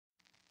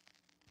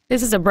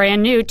This is a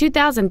brand new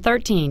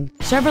 2013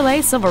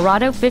 Chevrolet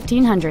Silverado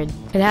 1500.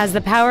 It has the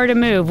power to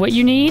move what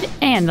you need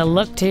and the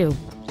look too.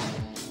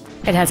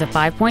 It has a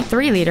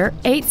 5.3-liter,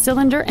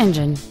 8-cylinder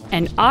engine,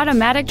 an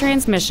automatic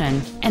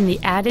transmission, and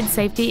the added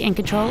safety and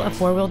control of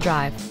four-wheel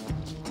drive.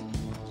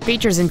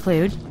 Features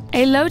include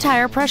a low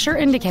tire pressure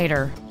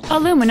indicator,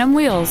 aluminum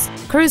wheels,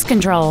 cruise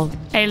control,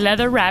 a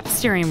leather-wrapped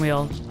steering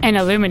wheel, an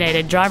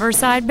illuminated driver's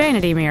side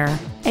vanity mirror,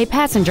 a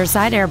passenger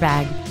side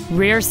airbag,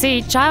 rear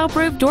seat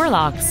child-proof door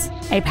locks,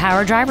 a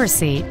power driver's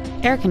seat,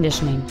 air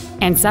conditioning,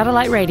 and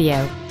satellite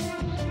radio.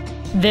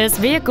 This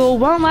vehicle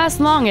won't last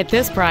long at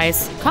this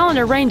price. Call and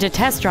arrange a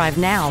test drive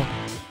now.